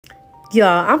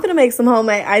Y'all, I'm gonna make some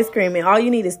homemade ice cream, and all you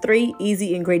need is 3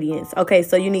 easy ingredients. Okay,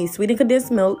 so you need sweetened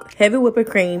condensed milk, heavy whipping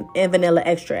cream, and vanilla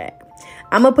extract.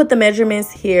 I'm gonna put the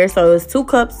measurements here. So it's 2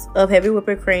 cups of heavy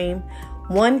whipping cream,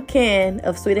 1 can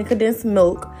of sweetened condensed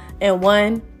milk, and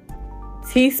 1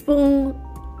 teaspoon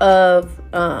of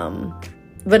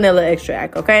vanilla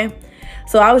extract. Okay,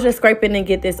 so I was just scraping and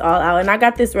get this all out, and I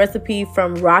got this recipe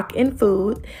from Rockin'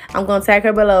 Food. I'm gonna tag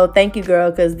her below. Thank you,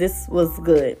 girl, because this was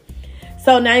good.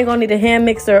 So now you're going to need a hand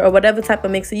mixer or whatever type of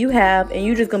mixer you have. And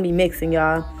you just going to be mixing,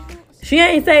 y'all. She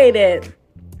ain't say that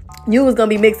you was going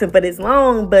to be mixing for this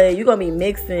long. But you're going to be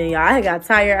mixing, y'all. I got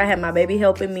tired. I had my baby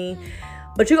helping me.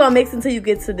 But you're going to mix until you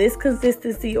get to this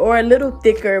consistency or a little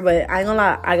thicker. But I ain't going to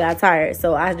lie. I got tired.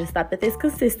 So I just stopped at this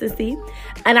consistency.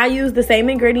 And I used the same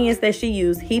ingredients that she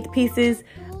used. Heath pieces,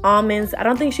 almonds. I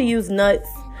don't think she used nuts.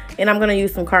 And I'm going to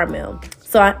use some caramel.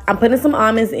 So I'm putting some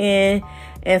almonds in.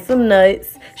 And some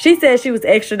nuts. She said she was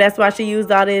extra. That's why she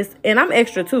used all this. And I'm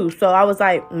extra too. So I was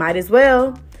like, might as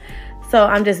well. So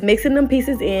I'm just mixing them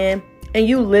pieces in. And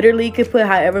you literally could put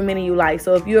however many you like.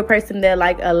 So if you're a person that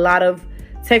like a lot of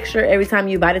texture every time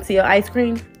you bite into your ice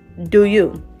cream, do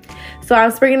you. So I'm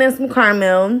sprinkling in some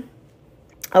caramel.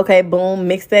 Okay, boom.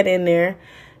 Mix that in there.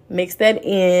 Mix that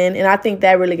in. And I think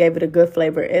that really gave it a good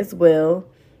flavor as well.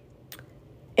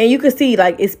 And you can see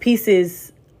like it's pieces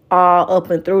all up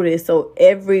and through this. So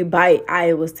every bite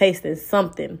I was tasting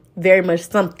something, very much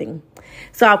something.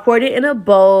 So I poured it in a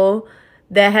bowl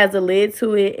that has a lid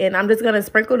to it, and I'm just going to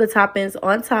sprinkle the toppings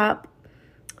on top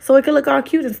so it can look all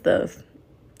cute and stuff.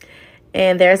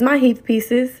 And there's my Heath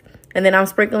pieces, and then I'm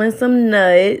sprinkling some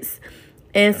nuts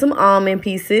and some almond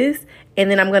pieces, and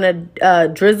then I'm going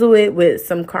to drizzle it with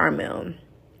some caramel.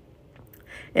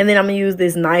 And then I'm going to use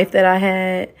this knife that I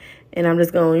had, and I'm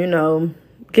just going to, you know,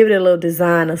 give it a little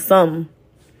design or something.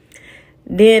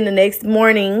 Then the next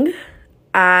morning,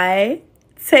 I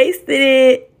tasted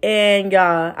it, and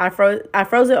y'all, I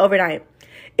froze it overnight.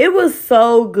 It was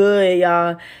so good,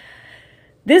 y'all.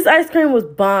 This ice cream was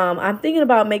bomb. I'm thinking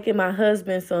about making my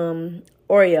husband some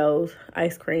Oreos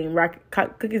ice cream,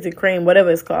 cookies and cream,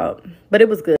 whatever it's called. But it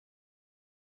was good.